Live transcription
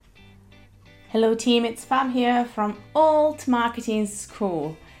Hello team, it's Fab here from Alt Marketing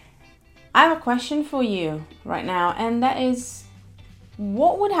School. I have a question for you right now, and that is,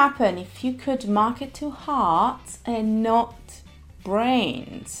 what would happen if you could market to hearts and not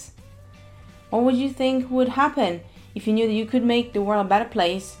brains? What would you think would happen if you knew that you could make the world a better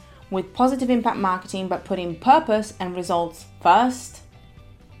place with positive impact marketing but putting purpose and results first?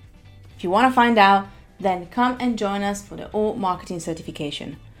 If you want to find out, then come and join us for the Alt Marketing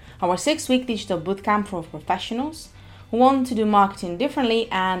Certification, our 6-week digital bootcamp for professionals who want to do marketing differently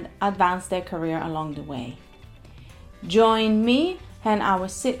and advance their career along the way. Join me and our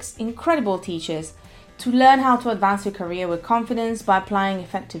 6 incredible teachers to learn how to advance your career with confidence by applying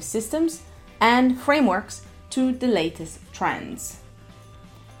effective systems and frameworks to the latest trends.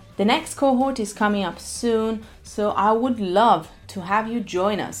 The next cohort is coming up soon, so I would love to have you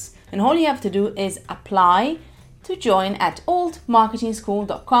join us. And all you have to do is apply to join at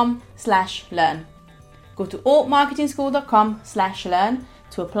altmarketingschool.com/learn. Go to altmarketingschool.com/learn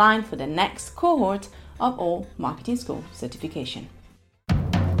to apply for the next cohort of Alt Marketing School certification.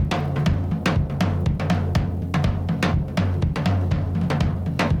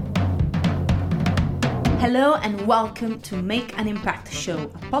 Hello and welcome to Make an Impact Show, a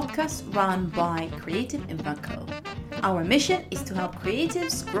podcast run by Creative Impact Co. Our mission is to help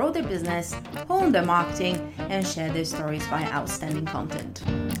creatives grow their business, hone their marketing, and share their stories via outstanding content.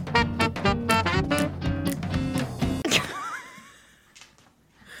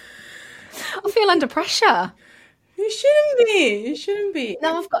 I feel under pressure. You shouldn't be.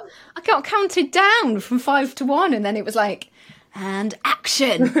 No, I got counted down from 5 to 1, and then it was like, and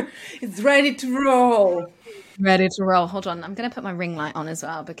action. It's ready to roll. Ready to roll. Hold on, I'm going to put my ring light on as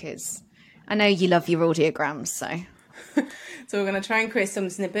well because I know you love your audiograms, so... So we're going to try and create some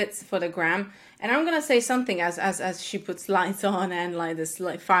snippets for the gram, and I'm going to say something as she puts lights on and like this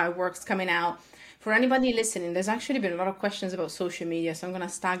like fireworks coming out. For anybody listening, there's actually been a lot of questions about social media, so I'm going to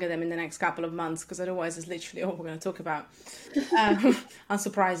stagger them in the next couple of months because otherwise it's literally all we're going to talk about.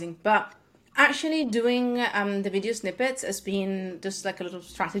 Unsurprising, but actually doing the video snippets has been just like a little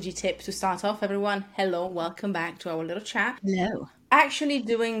strategy tip to start off. Everyone, hello, welcome back to our little chat. Hello. Actually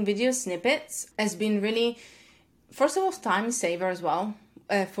Doing video snippets has been really, first of all, time saver as well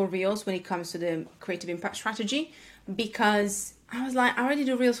for Reels when it comes to the creative impact strategy, because I was like, I already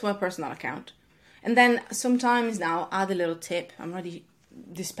do Reels for my personal account. And then sometimes now, add a little tip, I'm already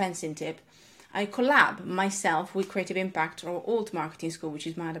dispensing tip. I collab myself with Creative Impact or Alt Marketing School, which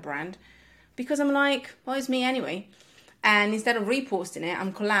is my other brand, because I'm like, well, it's me anyway. And instead of reposting it,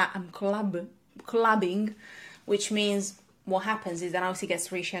 I'm collabing, which means what happens is that obviously gets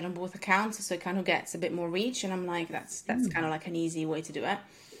reshared on both accounts, so it kind of gets a bit more reach, and I'm like, that's kind of like an easy way to do it.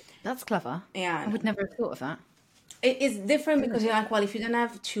 That's clever. Yeah. I would never have thought of that. It's different because you're like, well, if you don't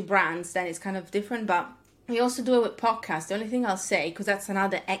have 2 brands, then it's kind of different, but we also do it with podcasts. The only thing I'll say, because that's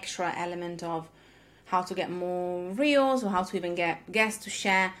another extra element of how to get more reels or how to even get guests to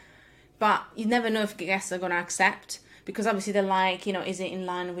share, but you never know if guests are going to accept, because obviously they're like, is it in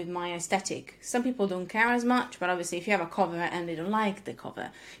line with my aesthetic? Some people don't care as much, but obviously if you have a cover and they don't like the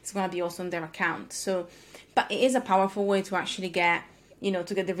cover, it's going to be also on their account. So, but it is a powerful way to actually get,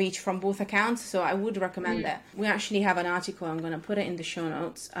 to get the reach from both accounts. So I would recommend that. We actually have an article, I'm going to put it in the show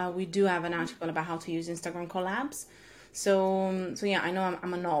notes. We do have an article about how to use Instagram collabs. So yeah, I know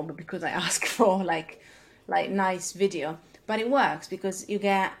I'm a knob because I ask for like nice video. But it works because you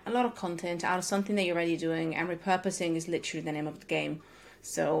get a lot of content out of something that you're already doing, and repurposing is literally the name of the game.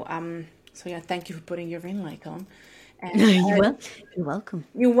 So yeah, thank you for putting your ring light on. And, You're welcome.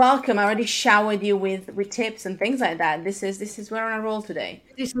 You're welcome. I already showered you with tips and things like that. This is where we're on a roll today.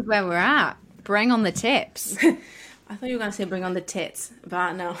 This is where we're at. Bring on the tips. I thought you were going to say bring on the tits,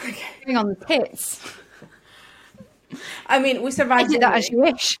 but no. Bring on the tits. I mean, we survived. Edit that as you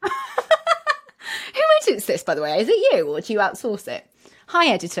wish. Who edits this, by the way? Is it you, or do you outsource it? Hi,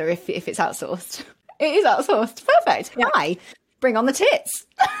 editor, if it's outsourced. It is outsourced. Perfect. Yeah. Hi. Bring on the tits.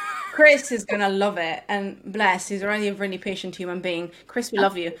 Chris is going to love it, and bless, he's already a really patient human being. Chris, we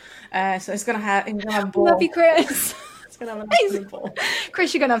love you. So he's going to have a ball. Love you, Chris. It's going to have a nice ball.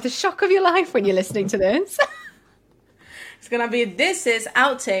 Chris, you're going to have the shock of your life when you're listening to this. It's going to be, this is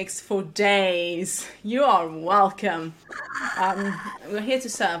outtakes for days. You are welcome. We're here to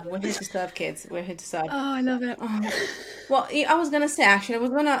serve. We're here to serve, kids. We're here to serve. Oh, I love it. Well, I was going to say, actually, I was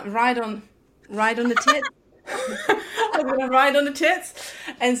going to ride on the tits. I'm going to ride on the tits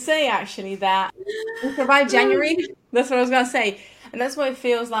and say, actually, that we survived January. That's what I was going to say. And that's why it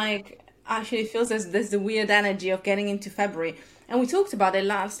feels like, actually, it feels there's the weird energy of getting into February. And we talked about it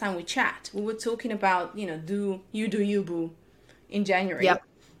last time we chat. We were talking about, do you boo in January. Yep.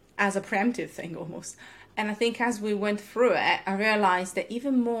 as a preemptive thing almost. And I think as we went through it, I realized that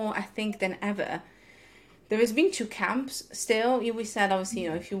even more, I think, than ever, there has been two camps still. We said, obviously,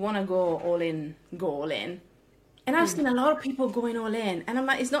 if you want to go all in, go all in. And I've seen a lot of people going all in. And I'm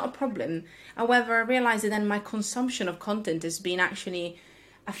like, it's not a problem. However, I realized that then my consumption of content has been actually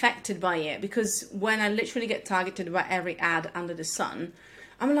affected by it. Because when I literally get targeted by every ad under the sun,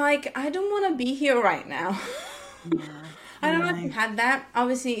 I'm like, I don't want to be here right now. Yeah, I don't know if you had that.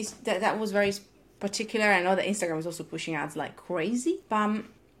 Obviously, that was very particular. I know that Instagram was also pushing ads like crazy. But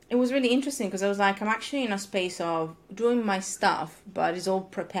it was really interesting because I was like, I'm actually in a space of doing my stuff, but it's all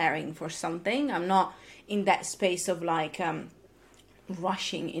preparing for something. I'm not in that space of like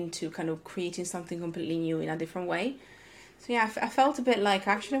rushing into kind of creating something completely new in a different way. So yeah, I felt a bit like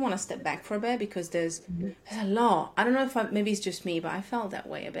I actually want to step back for a bit because there's a lot. I don't know if maybe it's just me, but I felt that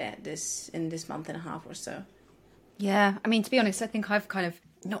way a bit in this month and a half or so. Yeah, I mean, to be honest, I think I've kind of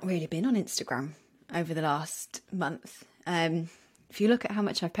not really been on Instagram over the last month. If you look at how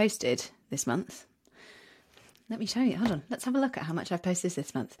much I've posted this month, let me show you. Hold on. Let's have a look at how much I've posted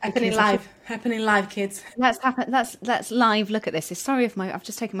this month. Happening live, kids. Let's live look at this. Sorry if I've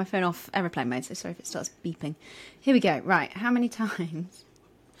just taken my phone off airplane mode, so sorry if it starts beeping. Here we go. Right. How many times?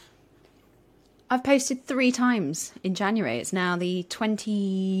 I've posted 3 times in January. It's now the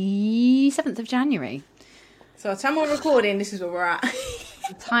 27th of January. So time of recording, this is where we're at.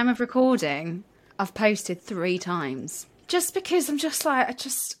 Time of recording, I've posted 3 times. Just because I'm just like,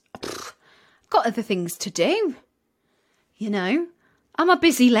 I've got other things to do. I'm a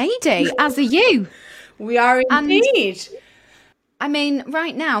busy lady, as are you. We are indeed. And, I mean,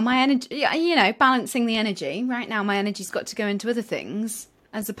 right now, my energy, balancing the energy. Right now, my energy's got to go into other things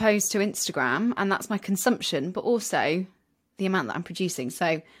as opposed to Instagram. And that's my consumption, but also the amount that I'm producing.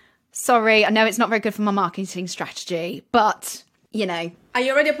 So, sorry, I know it's not very good for my marketing strategy, but, Are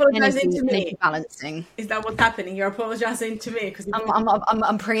you already apologising to me? Balancing. Is that what's happening? You're apologising to me? Because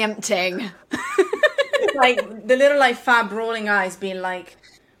I'm preempting. Like, the little, like, fab rolling eyes being like...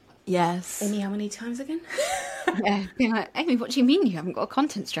 Yes. Amy, how many times again? Yeah, being like, Amy, what do you mean you haven't got a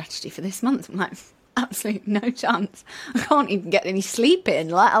content strategy for this month? I'm like, absolutely no chance. I can't even get any sleep in,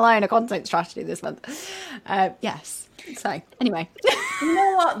 let alone a content strategy this month. Yes. So, anyway. You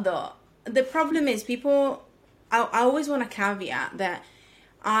know what, though? The problem is people... I always want to caveat that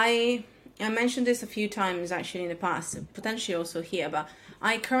I mentioned this a few times, actually, in the past, potentially also here, but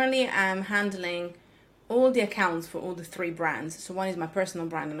I currently am handling all the accounts for all the 3 brands. So one is my personal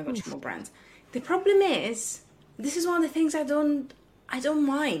brand and I've got 2 more brands. The problem is, this is one of the things I don't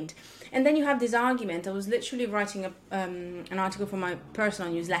mind. And then you have this argument. I was literally writing an article for my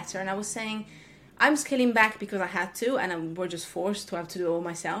personal newsletter and I was saying, I'm scaling back because I had to and we're just forced to have to do it all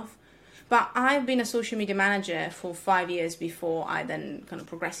myself. But I've been a social media manager for 5 years before I then kind of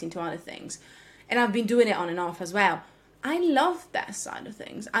progressed into other things. And I've been doing it on and off as well. I love that side of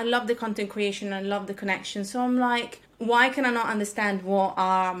things. I love the content creation. I love the connection. So I'm like, why can I not understand what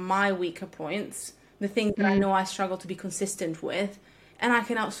are my weaker points? The things that I know I struggle to be consistent with. And I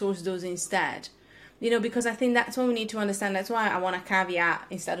can outsource those instead. Because I think that's what we need to understand. That's why I want to caveat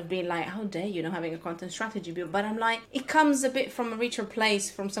instead of being like, how dare you not having a content strategy. But I'm like, it comes a bit from a richer place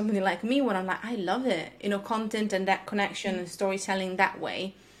from somebody like me when I'm like, I love it. Content and that connection and storytelling that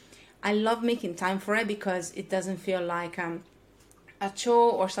way. I love making time for it because it doesn't feel like a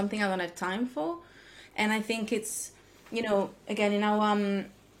chore or something I don't have time for. And I think it's, again, in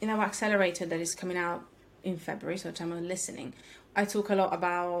our accelerator that is coming out in February, so time of listening, I talk a lot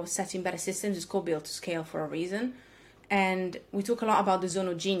about setting better systems. It's called Build to Scale for a reason. And we talk a lot about the zone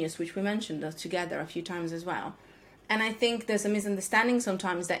of genius, which we mentioned together a few times as well. And I think there's a misunderstanding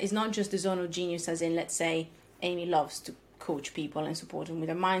sometimes that it's not just the zone of genius as in, let's say, Amy loves to coach people and support them with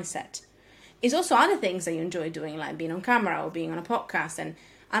their mindset. It's also other things that you enjoy doing, like being on camera or being on a podcast, and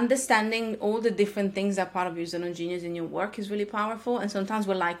understanding all the different things that are part of your zone of genius in your work is really powerful. And sometimes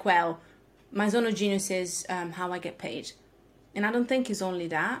we're like, well, my zone of genius is how I get paid. And I don't think it's only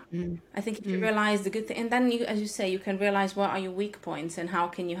that. I think if you realize the good thing, and then you, as you say, you can realize what are your weak points and how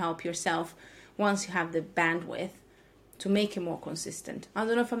can you help yourself once you have the bandwidth to make it more consistent. I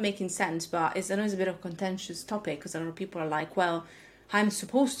don't know if I'm making sense, but I know it's a bit of a contentious topic because a lot of people are like, well, I'm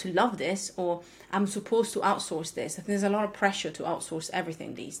supposed to love this or I'm supposed to outsource this. I think there's a lot of pressure to outsource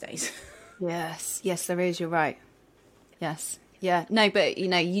everything these days. Yes, there is. You're right. Yes. Yeah. No, but,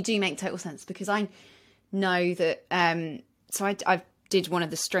 you do make total sense because I know that... So I did one of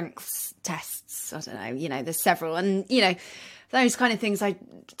the strengths tests. I don't know, there's several. And, those kind of things I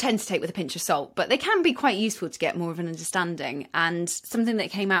tend to take with a pinch of salt. But they can be quite useful to get more of an understanding. And something that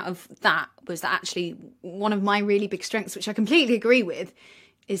came out of that was that actually one of my really big strengths, which I completely agree with,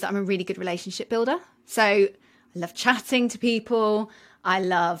 is that I'm a really good relationship builder. So I love chatting to people. I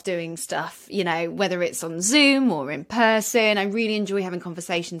love doing stuff, you know, whether it's on Zoom or in person. I really enjoy having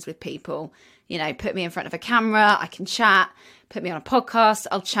conversations with people. You know, put me in front of a camera, I can chat. Put me on a podcast,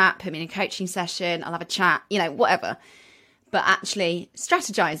 I'll chat. Put me in a coaching session, I'll have a chat, you know, whatever. But actually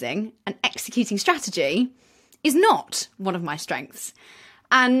strategizing and executing strategy is not one of my strengths.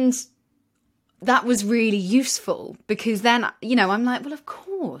 And that was really useful because then, you know, I'm like, well, of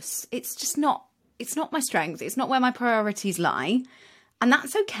course, it's not my strength. It's not where my priorities lie. And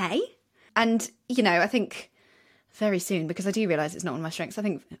that's okay. And, you know, I think very soon, because I do realise it's not one of my strengths, I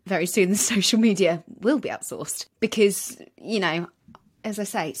think very soon the social media will be outsourced because, you know, as I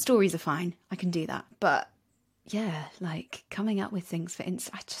say, stories are fine. I can do that. But yeah, like coming up with things for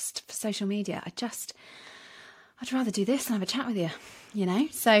for social media, I'd rather do this than have a chat with you, you know?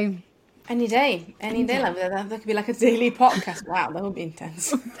 So any day like that could be like a daily podcast. Wow, that would be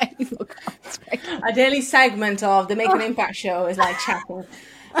intense. A daily segment of the Make an Impact show is like chatting.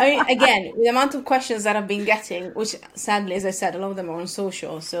 I mean, again, with the amount of questions that I've been getting, which sadly, as I said, a lot of them are on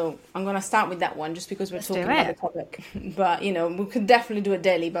social. So I'm going to start with that one just because we're talking about the topic. But, you know, we could definitely do it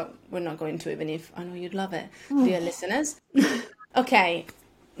daily, but we're not going to, even if I know you'd love it, dear listeners. Okay.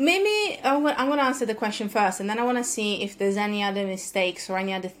 Maybe I'm going to answer the question first, and then I want to see if there's any other mistakes or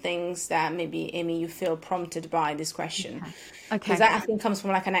any other things that maybe, Amy, you feel prompted by this question. Okay. Because that, I think, comes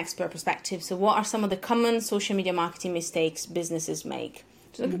from like an expert perspective. So what are some of the common social media marketing mistakes businesses make?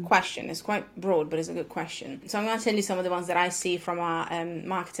 It's a good question. It's quite broad, but it's a good question. So I'm going to tell you some of the ones that I see from our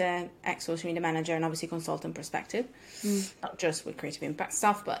marketer, ex-social media manager, and obviously consultant perspective. Not just with creative impact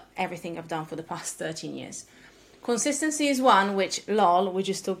stuff, but everything I've done for the past 13 years. Consistency is one, which, lol, we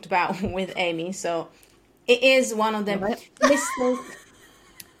just talked about with Amy. So it is one of them.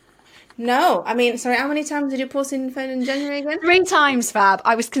 No, I mean, sorry, how many times did you post in January again? 3 times, Fab.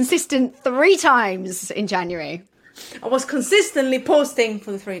 I was consistent 3 times in January. I was consistently posting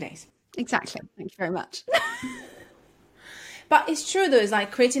for the 3 days. Exactly. Thank you very much. But it's true, though, it's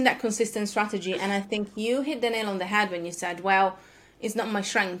like creating that consistent strategy. And I think you hit the nail on the head when you said, well, it's not my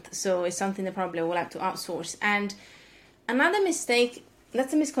strength, so it's something that probably I will have to outsource. And another mistake,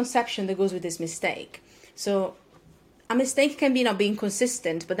 that's a misconception that goes with this mistake. So a mistake can be not being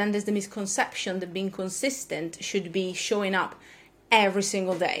consistent, but then there's the misconception that being consistent should be showing up every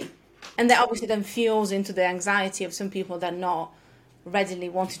single day. And that obviously then fuels into the anxiety of some people that not readily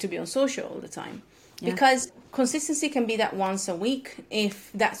wanting to be on social all the time. Yeah. Because consistency can be that once a week,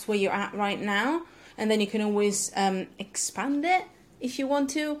 if that's where you're at right now. And then you can always expand it if you want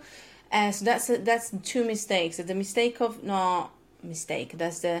to. So that's 2 mistakes. The mistake of not mistake.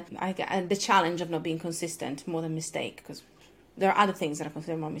 That's the challenge of not being consistent more than mistake, because there are other things that I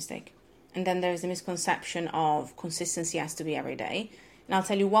consider more mistake. And then there's the misconception of consistency has to be every day. And I'll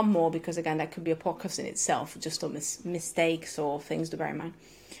tell you one more, because again, that could be a podcast in itself, just on mistakes or things to bear in mind.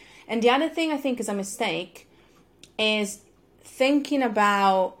 And the other thing I think is a mistake is thinking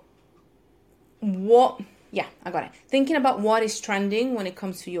about thinking about what is trending when it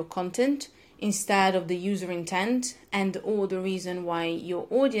comes to your content instead of the user intent or the reason why your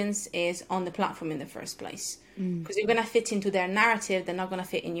audience is on the platform in the first place. Because you're going to fit into their narrative, they're not going to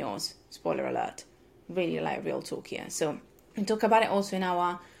fit in yours. Spoiler alert. Really like real talk here. So we talk about it also in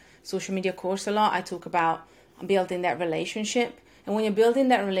our social media course a lot. I talk about building that relationship. And when you're building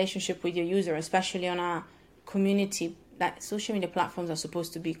that relationship with your user, especially on a community, that social media platforms are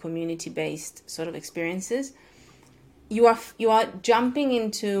supposed to be community-based sort of experiences, you are jumping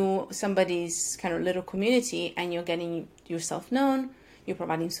into somebody's kind of little community and you're getting yourself known, you're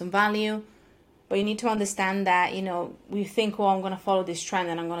providing some value. But you need to understand that, you know, we think, oh, I'm going to follow this trend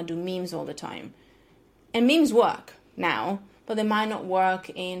and I'm going to do memes all the time. And memes work now, but they might not work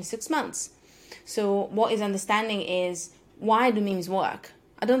in 6 months. So what is understanding is, why do memes work?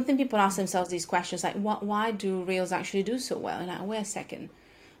 I don't think people ask themselves these questions like, why do reels actually do so well? And like, wait a second.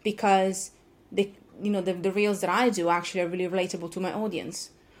 Because the reels that I do actually are really relatable to my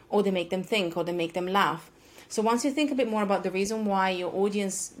audience, or they make them think, or they make them laugh. So once you think a bit more about the reason why your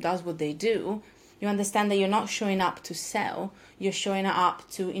audience does what they do, you understand that you're not showing up to sell, you're showing up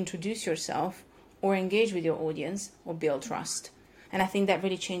to introduce yourself or engage with your audience or build trust. And I think that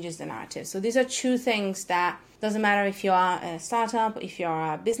really changes the narrative. So these are 2 things that doesn't matter if you are a startup, if you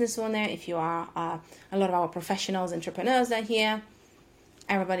are a business owner, if you are a lot of our professionals, entrepreneurs that are here,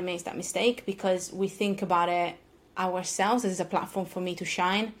 everybody makes that mistake because we think about it ourselves as a platform for me to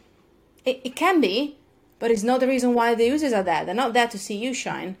shine. It can be, but it's not the reason why the users are there. They're not there to see you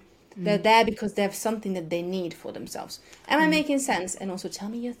shine. They're there because they have something that they need for themselves. Am I making sense? And also tell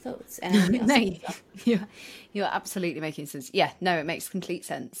me your thoughts. And No, you're absolutely making sense. Yeah, no, it makes complete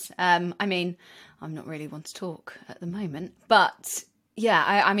sense. I mean, I'm not really one to talk at the moment, but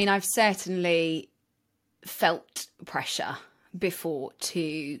yeah, I mean, I've certainly felt pressure before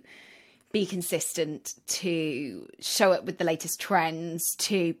to be consistent, to show up with the latest trends,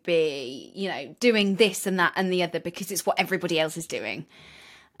 to be, you know, doing this and that and the other because it's what everybody else is doing.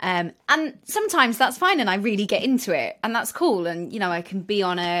 And sometimes that's fine and I really get into it and that's cool. And, you know, I can be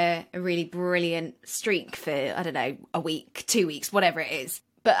on a really brilliant streak for, I don't know, a week, 2 weeks, whatever it is.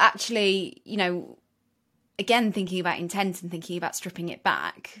 But actually, you know, again, thinking about intent and thinking about stripping it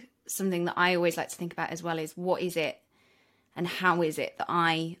back, something that I always like to think about as well is what is it and how is it that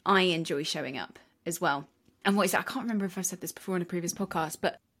I enjoy showing up as well? And what is it? I can't remember if I've said this before in a previous podcast,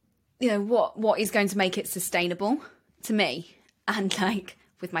 but, you know, what is going to make it sustainable to me? And like,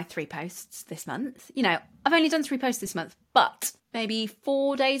 with my 3 posts this month. You know, I've only done 3 posts this month, but maybe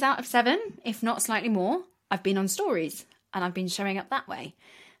 4 days out of 7, if not slightly more, I've been on stories and I've been showing up that way.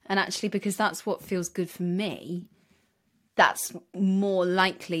 And actually, because that's what feels good for me, that's more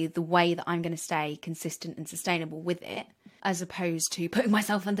likely the way that I'm going to stay consistent and sustainable with it, as opposed to putting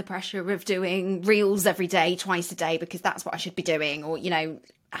myself under pressure of doing reels every day, twice a day, because that's what I should be doing, or, you know,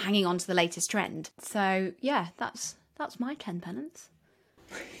 hanging on to the latest trend. So yeah, that's my 10 penance.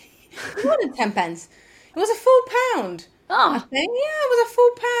 More than 10 pence. It was a full pound. Oh, I think. Yeah, it was a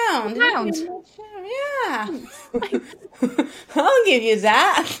full pound. Yeah. I'll give you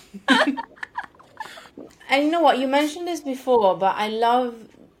that. And you know what? You mentioned this before, but I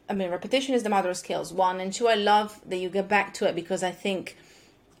mean, repetition is the mother of skills, 1. And 2, I love that you get back to it because I think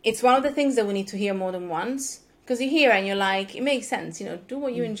it's one of the things that we need to hear more than once. Because you hear and you're like, it makes sense, you know, do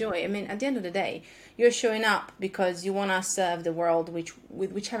what you enjoy. I mean, at the end of the day, you're showing up because you want to serve the world with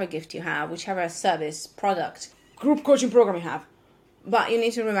whichever gift you have, whichever service, product, group coaching program you have. But you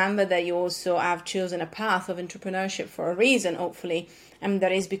need to remember that you also have chosen a path of entrepreneurship for a reason, hopefully. And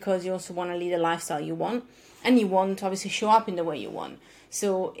that is because you also want to lead a lifestyle you want. And you want to obviously show up in the way you want.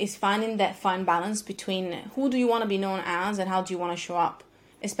 So it's finding that fine balance between who do you want to be known as and how do you want to show up.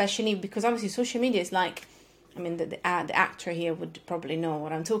 Especially because obviously social media is like, I mean, the actor here would probably know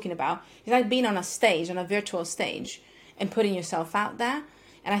what I'm talking about. It's like being on a stage, on a virtual stage, and putting yourself out there.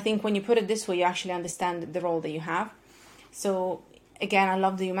 And I think when you put it this way, you actually understand the role that you have. So, again, I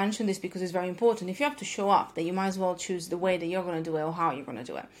love that you mentioned this because it's very important. If you have to show up, then you might as well choose the way that you're going to do it or how you're going to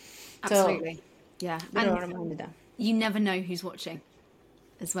do it. Absolutely. So, yeah. And reminded that. You never know who's watching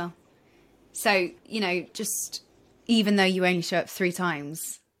as well. So, you know, just even though you only show up 3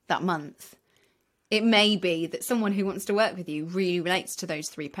 times that month, it may be that someone who wants to work with you really relates to those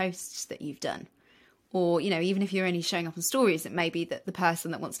 3 posts that you've done. Or, you know, even if you're only showing up on stories, it may be that the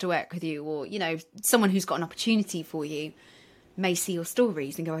person that wants to work with you or, you know, someone who's got an opportunity for you may see your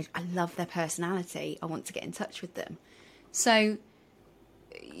stories and go, I love their personality. I want to get in touch with them. So,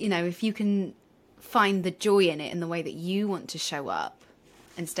 you know, if you can find the joy in it in the way that you want to show up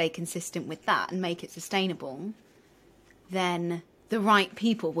and stay consistent with that and make it sustainable, then the right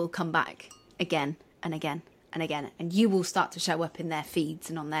people will come back again and again and again, and you will start to show up in their feeds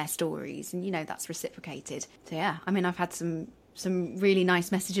and on their stories, and you know that's reciprocated. So yeah, I mean, I've had some really nice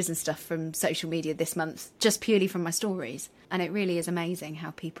messages and stuff from social media this month just purely from my stories, and it really is amazing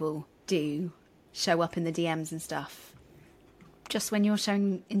how people do show up in the DMs and stuff just when you're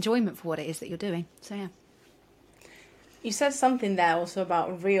showing enjoyment for what it is that you're doing. So yeah. You said something there also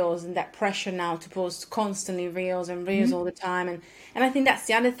about reels and that pressure now to post constantly reels and reels all the time. And I think that's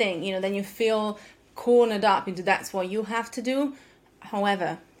the other thing, you know, then you feel cornered up into that's what you have to do.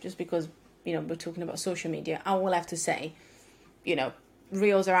 However, just because, you know, we're talking about social media, I will have to say, you know,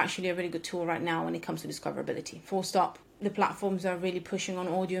 reels are actually a really good tool right now when it comes to discoverability. Full stop. The platforms are really pushing on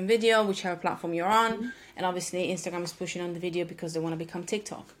audio and video, whichever platform you're on. And obviously Instagram is pushing on the video because they want to become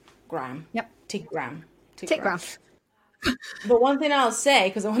TikTok. Yep. Tikgram. But one thing I'll say,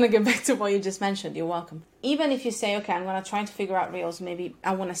 because I want to get back to what you just mentioned, you're welcome. Even if you say, okay, I'm going to try to figure out reels, maybe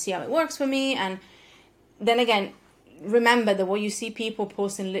I want to see how it works for me. And then again, remember that when you see people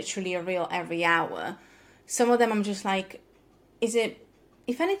posting literally a reel every hour, some of them I'm just like, is it,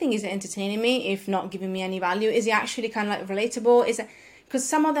 if anything, is it entertaining me? If not giving me any value, is it actually kind of like relatable? Is it, because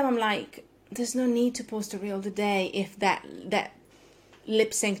some of them I'm like, there's no need to post a reel today if that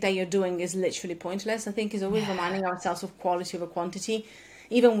lip sync that you're doing is literally pointless. I think is always reminding ourselves of quality over quantity,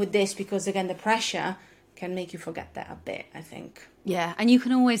 even with this, because again, the pressure can make you forget that a bit, I think. Yeah, and you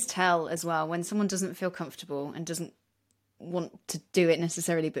can always tell as well when someone doesn't feel comfortable and doesn't want to do it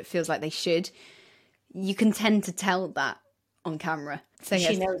necessarily but feels like they should. You can tend to tell that on camera. So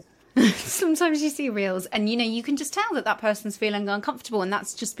She knows. Sometimes you see reels and, you can just tell that that person's feeling uncomfortable. And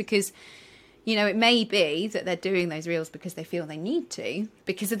that's just because, it may be that they're doing those reels because they feel they need to,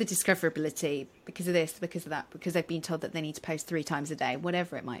 because of the discoverability, because of this, because of that, because they've been told that they need to post 3 times a day,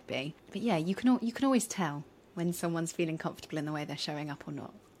 whatever it might be. But yeah, you can always tell when someone's feeling comfortable in the way they're showing up or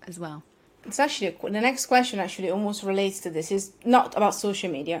not as well. It's actually, the next question actually almost relates to this. Is not about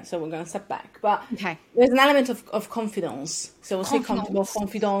social media, so we're going to step back. But okay. There's an element of confidence. So we'll say comfortable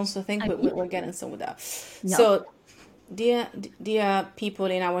confidence. I think we're getting some with that. Yep. So, dear people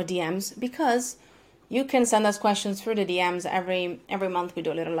in our DMs, because you can send us questions through the DMs every month. We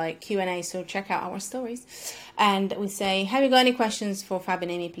do a little Q&A, so check out our stories. And we say, have you got any questions for Fab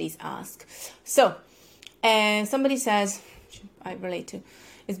and Amy? Please ask. So, somebody says, I relate to,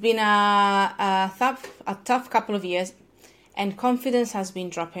 it's been a tough couple of years, and confidence has been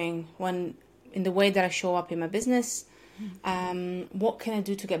dropping in the way that I show up in my business. What can I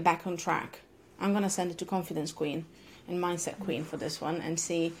do to get back on track? I'm going to send it to Confidence Queen and Mindset Queen for this one and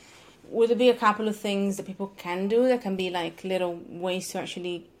see, will there be a couple of things that people can do that can be little ways to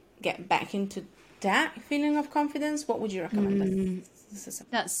actually get back into that feeling of confidence? What would you recommend?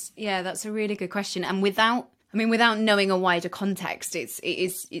 That's a really good question. And without knowing a wider context,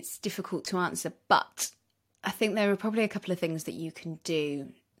 it's difficult to answer. But I think there are probably a couple of things that you can do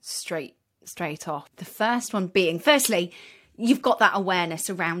straight off. The first one being, firstly, you've got that awareness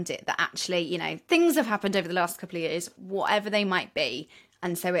around it that actually, things have happened over the last couple of years, whatever they might be.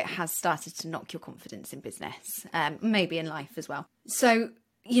 And so it has started to knock your confidence in business, maybe in life as well. So,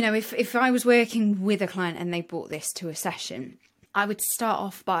 if I was working with a client and they brought this to a session, I would start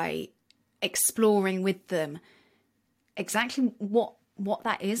off by exploring with them exactly what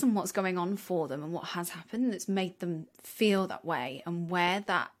that is and what's going on for them and what has happened that's made them feel that way and where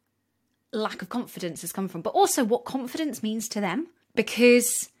that lack of confidence has come from, but also what confidence means to them.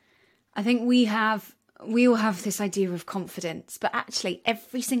 Because I think we all have this idea of confidence, but actually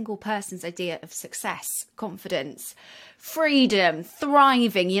every single person's idea of success, confidence, freedom,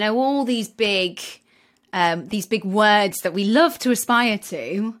 thriving, all these big words that we love to aspire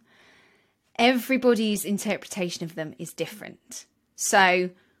to, everybody's interpretation of them is different. So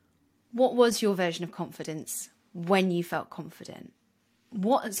what was your version of confidence when you felt confident?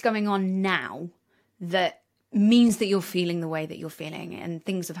 What's going on now that means that you're feeling the way that you're feeling, and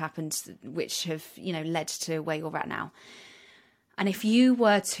things have happened which have, led to where you're at now? And if you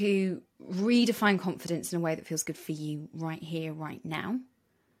were to redefine confidence in a way that feels good for you right here, right now,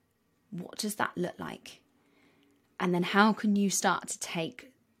 what does that look like? And then how can you start to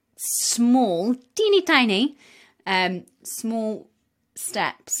take small, teeny tiny, small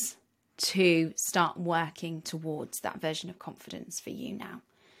steps to start working towards that version of confidence for you now?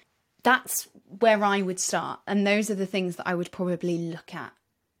 That's where I would start. And those are the things that I would probably look at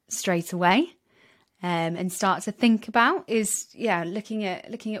straight away, and start to think about is, looking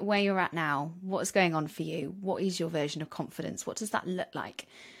at where you're at now. What's going on for you? What is your version of confidence? What does that look like?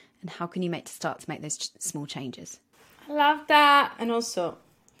 And how can you start to make those small changes? I love that. And also,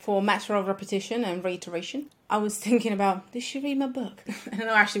 for matter of repetition and reiteration, I was thinking about, did she read my book? I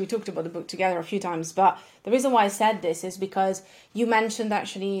know actually we talked about the book together a few times, but the reason why I said this is because you mentioned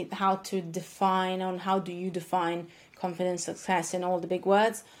actually how do you define confidence, success, and all the big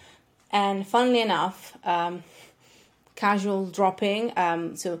words. And funnily enough, casual dropping.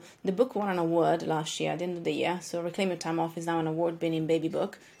 So the book won an award last year, at the end of the year. So Reclaim Your Time Off is now an award-winning baby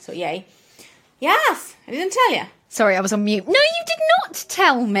book. So yay. Yes, I didn't tell you. Sorry, I was on mute. No, you did not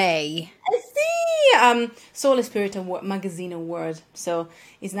tell me. I see. Soul Spirit Magazine Award. So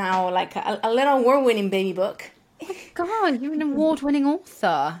it's now a little award-winning baby book. Oh God, you're an award-winning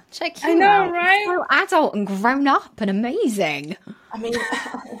author. Check you out. I know, right? So adult and grown up and amazing. I mean,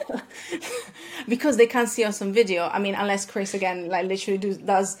 because they can't see us on video. I mean, unless Chris again, literally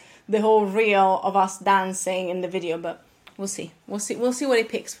does the whole reel of us dancing in the video. But we'll see. We'll see what it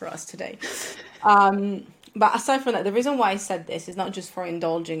picks for us today. But aside from that, the reason why I said this is not just for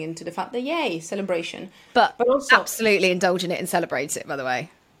indulging into the fact that, yay, celebration. But also absolutely indulge in it and celebrate it, by the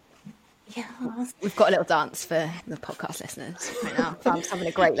way. Yeah. We've got a little dance for the podcast listeners right now. I'm having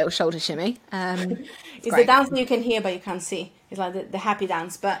a great little shoulder shimmy. It's the dance that you can hear but you can't see. It's like the happy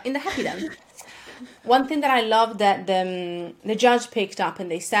dance. But in the happy dance, one thing that I loved that the judge picked up and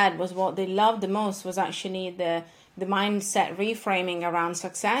they said was what they loved the most was actually the mindset reframing around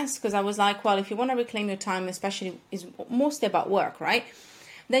success. Because I was like, well, if you want to reclaim your time, especially is mostly about work, right?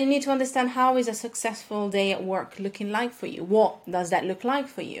 Then you need to understand, how is a successful day at work looking like for you? What does that look like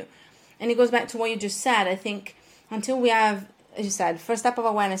for you? And it goes back to what you just said. I think until we have as you said, first step of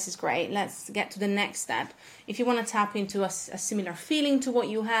awareness is great. Let's get to the next step. If you want to tap into a similar feeling to what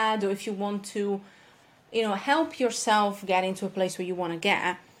you had, or if you want to, help yourself get into a place where you want to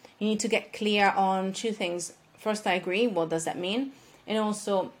get, you need to get clear on two things. First, I agree. What does that mean? And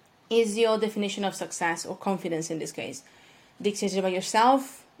also, is your definition of success, or confidence in this case, dictated by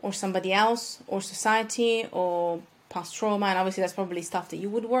yourself or somebody else or society or past trauma? And obviously that's probably stuff that you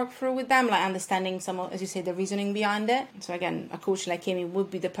would work through with them, like understanding some of, as you say, the reasoning behind it. So again, a coach like Amy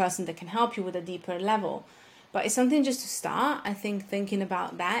would be the person that can help you with a deeper level. But it's something just to start. I think thinking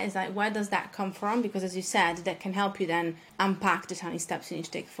about that is like, where does that come from? Because as you said, that can help you then unpack the tiny steps you need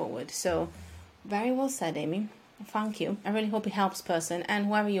to take forward. So very well said, Amy. Thank you. I really hope it helps, person. And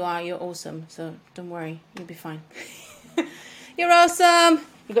whoever you are, you're awesome. So don't worry, you'll be fine. You're awesome.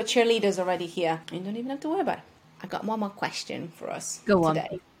 You've got cheerleaders already here. You don't even have to worry about it. I got one more question for us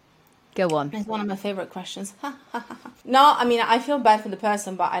today. Go on. It's one of my favorite questions. No, I mean, I feel bad for the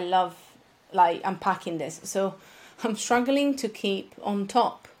person, but I love unpacking this. So I'm struggling to keep on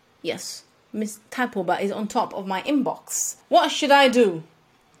top. Yes, Miss Typoba is on top of my inbox. What should I do?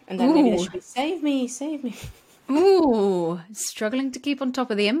 And then maybe they should be, save me. Ooh, struggling to keep on top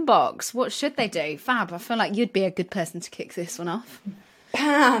of the inbox. What should they do? Fab, I feel like you'd be a good person to kick this one off.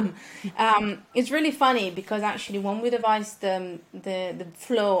 Bam! It's really funny because actually when we devised the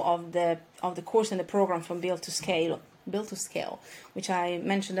flow of the course and the program from Build to Scale, which I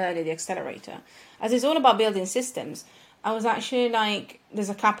mentioned earlier, the accelerator, as it's all about building systems, I was actually like, there's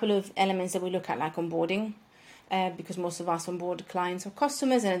a couple of elements that we look at, like onboarding, because most of us onboard clients or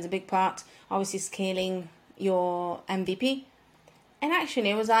customers, and it's a big part, obviously scaling your MVP. And actually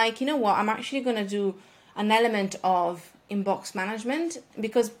it was like, you know what, I'm actually going to do an element of inbox management,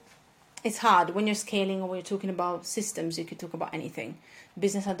 because it's hard when you're scaling or when you're talking about systems. You could talk about anything,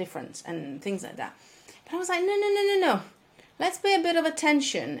 business are different and things like that. But I was like, no. Let's pay a bit of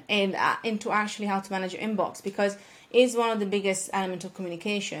attention into actually how to manage your inbox, because it's one of the biggest elements of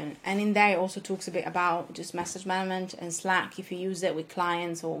communication. And in there it also talks a bit about just message management and Slack if you use it with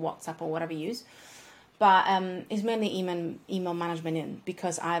clients, or WhatsApp or whatever you use. But it's mainly email management,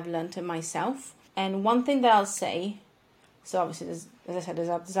 because I've learned it myself. And one thing that I'll say, so obviously, as I said,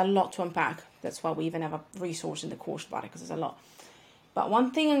 there's a lot to unpack. That's why we even have a resource in the course about it, because there's a lot. But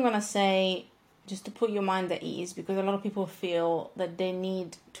one thing I'm going to say, just to put your mind at ease, because a lot of people feel that they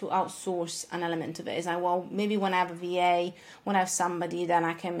need to outsource an element of it. Is like, well, maybe when I have a VA, when I have somebody, then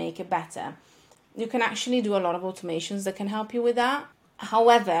I can make it better. You can actually do a lot of automations that can help you with that.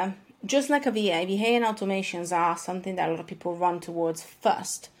 However, just like a VA and automations are something that a lot of people run towards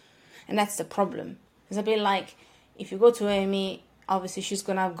first. And that's the problem. It's a bit like, if you go to Amy, obviously she's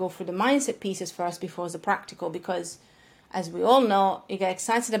going to go through the mindset pieces first before the practical, because as we all know, you get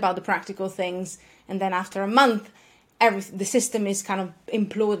excited about the practical things, and then after a month, the system is kind of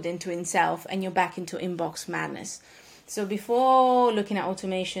imploded into itself and you're back into inbox madness. So before looking at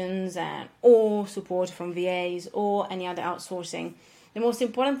automations or support from VAs or any other outsourcing, the most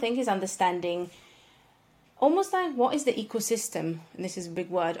important thing is understanding almost like, what is the ecosystem, and this is a big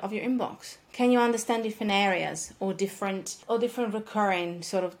word, of your inbox? Can you understand different areas or different recurring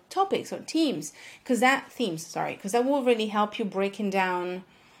sort of topics or themes? Because that will really help you breaking down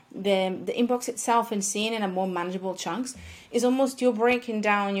the inbox itself and seeing it in more manageable chunks. Is almost you're breaking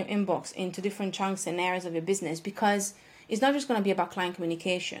down your inbox into different chunks and areas of your business, because it's not just going to be about client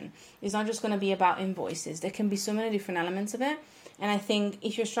communication. It's not just going to be about invoices. There can be so many different elements of it. And I think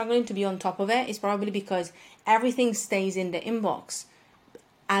if you're struggling to be on top of it, it's probably because everything stays in the inbox.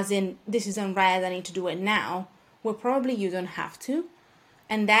 As in, this is unread, I need to do it now. Well, probably you don't have to.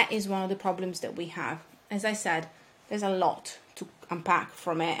 And that is one of the problems that we have. As I said, there's a lot to unpack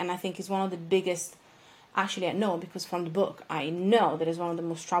from it. And I think it's one of the biggest, actually I know, because from the book, I know that it's one of the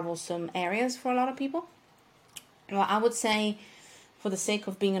most troublesome areas for a lot of people. Well, I would say, for the sake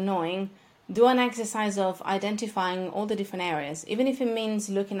of being annoying, do an exercise of identifying all the different areas, even if it means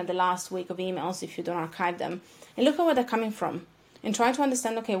looking at the last week of emails if you don't archive them, and look at where they're coming from, and try to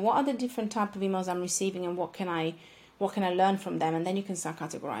understand, okay, what are the different type of emails I'm receiving, and what can I learn from them, and then you can start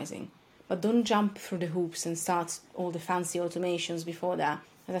categorizing. But don't jump through the hoops and start all the fancy automations before that.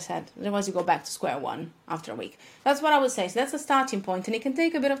 As I said, otherwise you go back to square one after a week. That's what I would say. So that's a starting point, and it can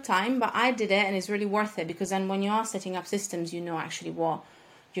take a bit of time, but I did it, and it's really worth it, because then when you are setting up systems, you know actually what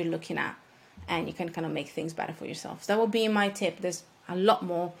you're looking at, and you can kind of make things better for yourself. So that would be my tip. There's a lot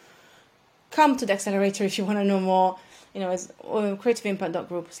more. Come to the accelerator if you want to know more. It's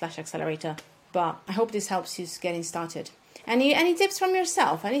creativeimpact.group/accelerator. But I hope this helps you getting started. Any tips from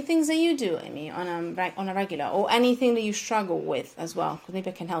yourself? Any things that you do, Amy, on a regular, or anything that you struggle with as well? Because maybe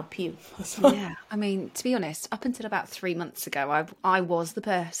I can help you as well. Yeah, I mean, to be honest, up until about 3 months ago, I was the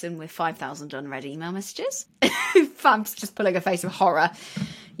person with 5,000 unread email messages. I'm just pulling a face of horror.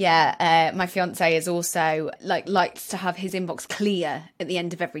 Yeah, my fiance is also likes to have his inbox clear at the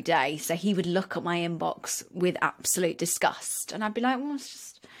end of every day, so he would look at my inbox with absolute disgust, and I'd be like, well, it's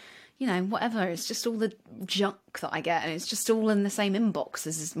just, whatever. It's just all the junk that I get, and it's just all in the same inbox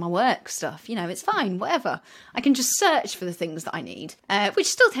as my work stuff. It's fine, whatever. I can just search for the things that I need, which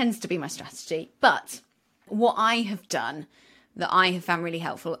still tends to be my strategy. But what I have done that I have found really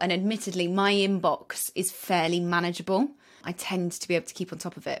helpful, and admittedly, my inbox is fairly manageable. I tend to be able to keep on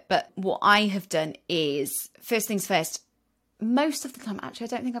top of it. But what I have done is, first things first, most of the time, actually, I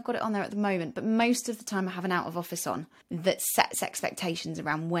don't think I've got it on there at the moment, but most of the time I have an out of office on that sets expectations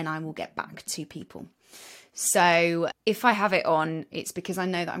around when I will get back to people. So if I have it on, it's because I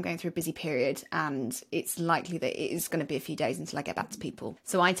know that I'm going through a busy period and it's likely that it is going to be a few days until I get back to people.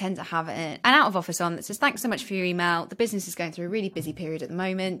 So I tend to have an out of office on that says, thanks so much for your email. The business is going through a really busy period at the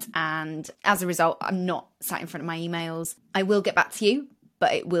moment. And as a result, I'm not sat in front of my emails. I will get back to you,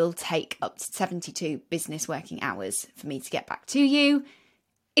 but it will take up to 72 business working hours for me to get back to you.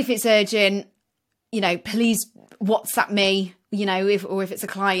 If it's urgent, please WhatsApp me, if it's a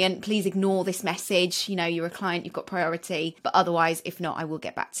client, please ignore this message. You're a client, you've got priority. But otherwise, if not, I will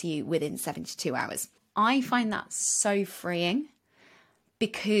get back to you within 72 hours. I find that so freeing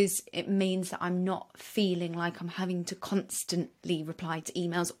because it means that I'm not feeling like I'm having to constantly reply to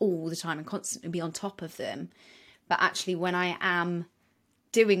emails all the time and constantly be on top of them. But actually, when I am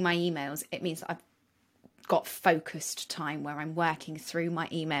doing my emails, it means that I've got focused time where I'm working through my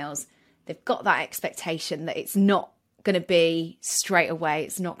emails. They've got that expectation that it's not going to be straight away.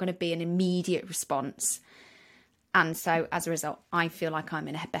 It's not going to be an immediate response. And so as a result, I feel like I'm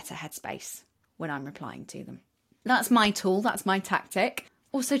in a better headspace when I'm replying to them. That's my tool. That's my tactic.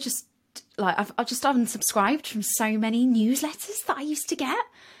 Also, just I've just unsubscribed from so many newsletters that I used to get.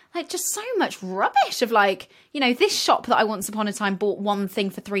 Just so much rubbish of this shop that I once upon a time bought one thing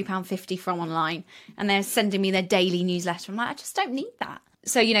for £3.50 from online, and they're sending me their daily newsletter. I'm like, I just don't need that.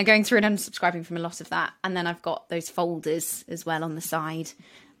 So, going through and unsubscribing from a lot of that. And then I've got those folders as well on the side,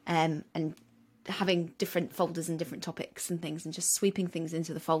 and having different folders and different topics and things, and just sweeping things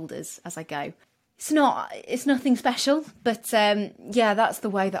into the folders as I go. It's nothing special, but that's the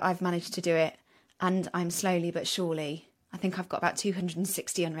way that I've managed to do it. And I'm slowly but surely, I think I've got about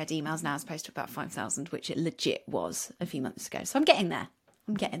 260 unread emails now as opposed to about 5,000, which it legit was a few months ago. So I'm getting there.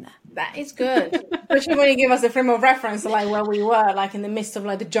 That is good. Especially when you give us a frame of reference, where we were, in the midst of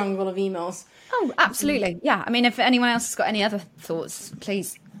the jungle of emails. Oh, absolutely. Yeah. I mean, if anyone else has got any other thoughts,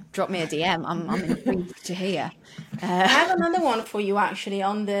 please drop me a DM. I'm intrigued to hear. I have another one for you actually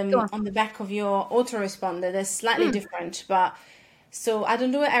on the back of your autoresponder. They're slightly different, but so I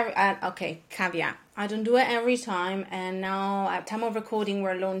don't do it caveat. I don't do it every time, and now at time of recording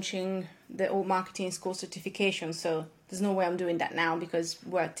we're launching the Alt Marketing School certification, so there's no way I'm doing that now because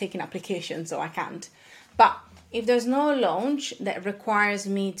we're taking applications, so I can't. But if there's no launch that requires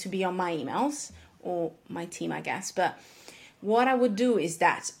me to be on my emails, or my team, I guess, but what I would do is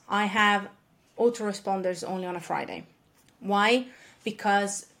that I have autoresponders only on a Friday. Why?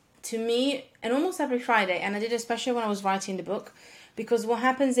 Because to me, and almost every Friday, and I did especially when I was writing the book, because what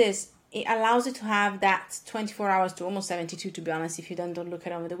happens is it allows you to have that 24 hours to almost 72, to be honest, if you don't look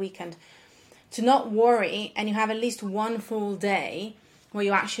at it over the weekend, to not worry, and you have at least one full day where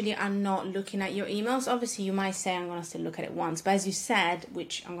you actually are not looking at your emails. Obviously, you might say, I'm going to still look at it once. But as you said,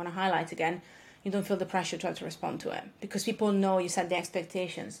 which I'm going to highlight again, you don't feel the pressure to have to respond to it because people know you set the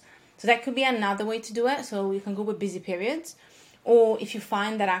expectations. So that could be another way to do it. So you can go with busy periods. Or if you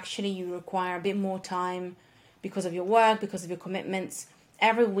find that actually you require a bit more time because of your work, because of your commitments,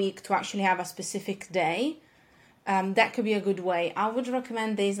 every week to actually have a specific day, that could be a good way. I would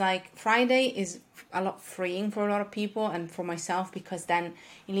recommend days like Friday is a lot freeing for a lot of people and for myself, because then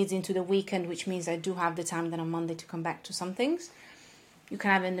it leads into the weekend, which means I do have the time then on Monday to come back to some things. You can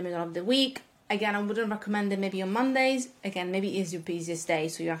have it in the middle of the week. Again, I wouldn't recommend it maybe on Mondays. Again, maybe it is your busiest day,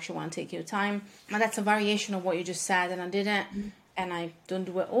 so you actually want to take your time. And that's a variation of what you just said, and I didn't. And I don't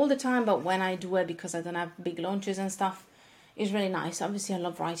do it all the time, but when I do it, because I don't have big launches and stuff, it's really nice. Obviously, I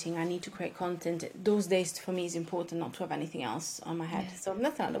love writing. I need to create content. Those days for me is important not to have anything else on my head. Yeah. So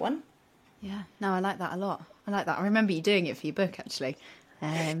that's another one. Yeah, no, I like that a lot. I remember you doing it for your book, actually.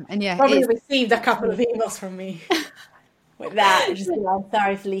 And yeah, probably received a couple of emails from me. with that. Just be like,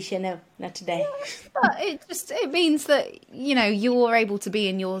 sorry, Felicia, no, not today. But it means that, you know, you're able to be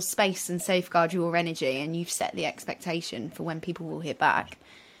in your space and safeguard your energy, and you've set the expectation for when people will hear back.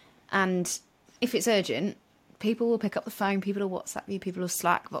 And if it's urgent, people will pick up the phone, people will WhatsApp you, people will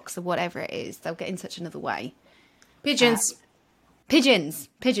Slack, Voxer, whatever it is. They'll get in touch another way. Pigeons. Pigeons.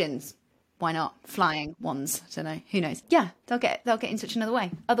 Why not? Flying ones. I don't know. Who knows? Yeah, they'll get in touch another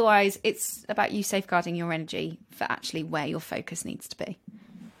way. Otherwise, it's about you safeguarding your energy for actually where your focus needs to be.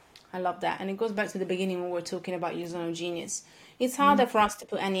 I love that. And it goes back to the beginning when we were talking about your zone of genius. It's harder for us to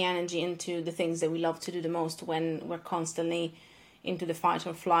put any energy into the things that we love to do the most when we're constantly into the fight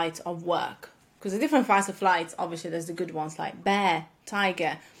or flight of work. Because the different fights or flights, obviously there's the good ones like bear,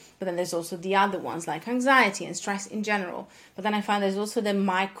 tiger, but then there's also the other ones like anxiety and stress in general. But then I find there's also the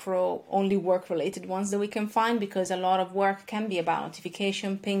micro, only work-related ones that we can find, because a lot of work can be about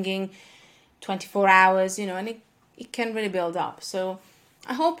notification, pinging, 24 hours, you know, and it can really build up. So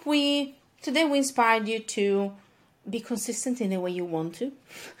I hope today we inspired you to be consistent in the way you want to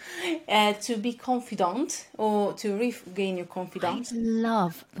be confident, or to regain your confidence. I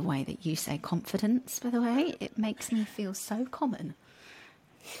love the way that you say confidence, by the way. It makes me feel so common.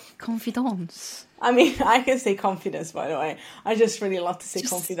 Confidence. I mean, I can say confidence, by the way. I just really love to say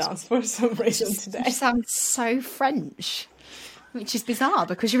confidence for some reason today. You sound so French, which is bizarre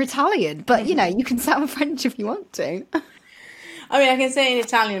because you're Italian. But, you know, you can sound French if you want to. I mean, I can say in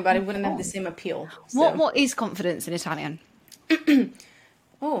Italian, but it wouldn't have the same appeal. So. What is confidence in Italian?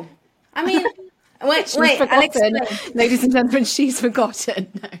 Oh, I mean, wait, ladies and gentlemen, she's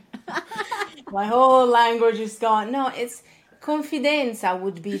forgotten. No. My whole language is gone. No, it's confidenza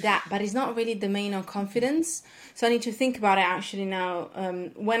would be that, but it's not really the main on confidence. So I need to think about it actually now.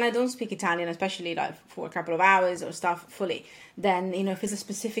 When I don't speak Italian, especially like for a couple of hours or stuff fully, then, you know, if it's a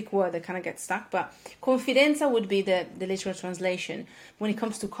specific word that kind of gets stuck. But confidenza would be the literal translation. When it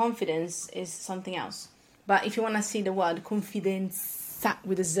comes to confidence, is something else. But if you want to see the word confidenza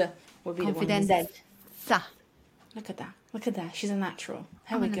with a Z, would be Confidenza. The one Z. Look at that. She's a natural.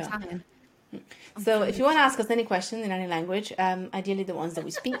 Here we go. Italian. So if you want to ask us any question in any language, ideally the ones that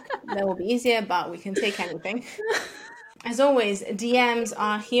we speak, that will be easier, but we can take anything. As always, DMs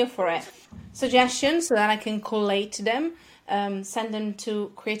are here for it. Suggestions so that I can collate them. Send them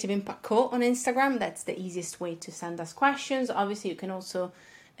to Creative Impact Co on Instagram. That's the easiest way to send us questions. Obviously, you can also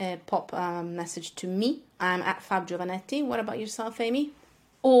pop a message to me. I'm at Fab Giovanetti. What about yourself, Amy?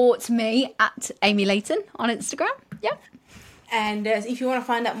 Or to me at Amy Layton on Instagram. Yep. And if you want to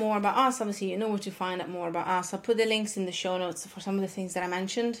find out more about us, obviously you know where to find out more about us. I'll put the links in the show notes for some of the things that I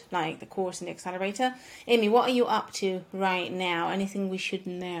mentioned, like the course and the accelerator. Amy, what are you up to right now? Anything we should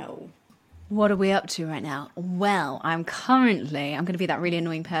know? What are we up to right now? Well, I'm going to be that really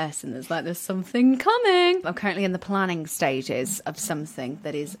annoying person that's like, there's something coming. I'm currently in the planning stages of something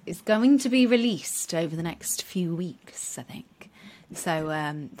that is going to be released over the next few weeks, I think. So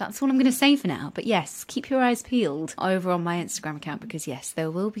that's what I'm going to say for now. But yes, keep your eyes peeled over on my Instagram account, because yes,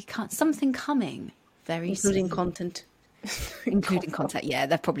 there will be something coming very soon. Including content. Including content, yeah.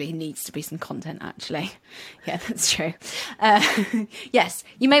 There probably needs to be some content, actually. Yeah, that's true. Yes,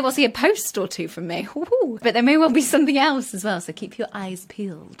 you may well see a post or two from me. Ooh, but there may well be something else as well, so keep your eyes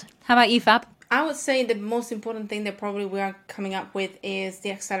peeled. How about you, Fab? I would say the most important thing that probably we are coming up with is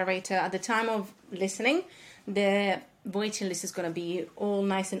the accelerator. At the time of listening, the waiting list is going to be all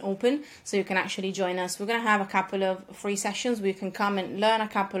nice and open, so you can actually join us. We're going to have a couple of free sessions where you can come and learn a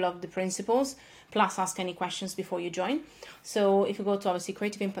couple of the principles, plus ask any questions before you join. So if you go to obviously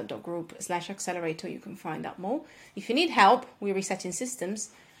creativeimpact.group/accelerator, you can find out more. If you need help with resetting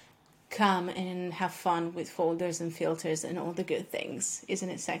systems, come and have fun with folders and filters and all the good things. Isn't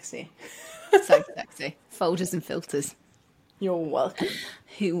it sexy? So sexy. Folders and filters. You're welcome.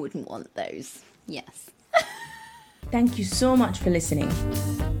 Who wouldn't want those? Yes. Thank you so much for listening.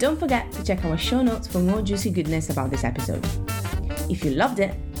 Don't forget to check our show notes for more juicy goodness about this episode. If you loved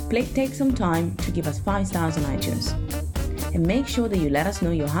it, please take some time to give us 5 stars on iTunes. And make sure that you let us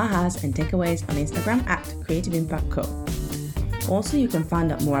know your ha-has and takeaways on Instagram at Creative Impact Co. Also, you can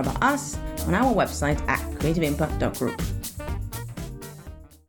find out more about us on our website at creativeimpact.group.